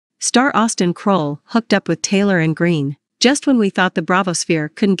Star Austen Kroll hooked up with Taylor and Green, just when we thought the Bravosphere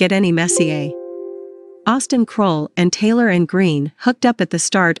couldn't get any messier. Austen Kroll and Taylor and Green hooked up at the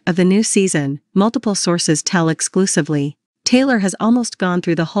start of the new season, multiple sources tell exclusively. Taylor has almost gone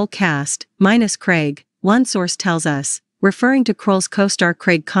through the whole cast, minus Craig, one source tells us, referring to Kroll's co-star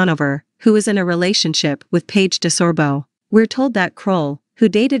Craig Conover, who is in a relationship with Paige DeSorbo. We're told that Kroll, who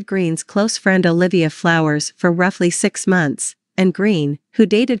dated Green's close friend Olivia Flowers for roughly 6 months, and Green, who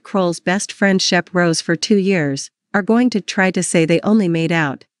dated Kroll's best friend Shep Rose for 2 years, are going to try to say they only made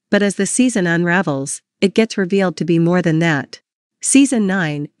out, but as the season unravels, it gets revealed to be more than that. Season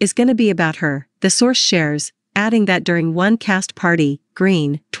 9 is gonna be about her, the source shares, adding that during one cast party,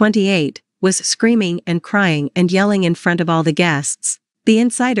 Green, 28, was screaming and crying and yelling in front of all the guests. The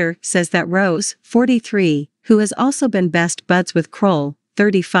insider says that Rose, 43, who has also been best buds with Kroll,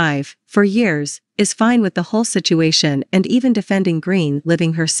 35, for years, is fine with the whole situation and even defending Green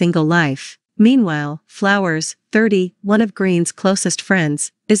living her single life. Meanwhile, Flowers, 30, one of Green's closest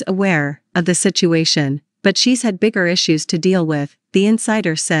friends, is aware of the situation, but she's had bigger issues to deal with, the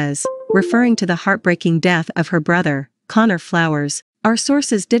insider says, referring to the heartbreaking death of her brother, Connor Flowers. Our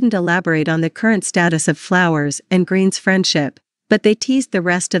sources didn't elaborate on the current status of Flowers and Green's friendship, but they teased the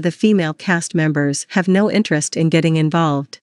rest of the female cast members have no interest in getting involved.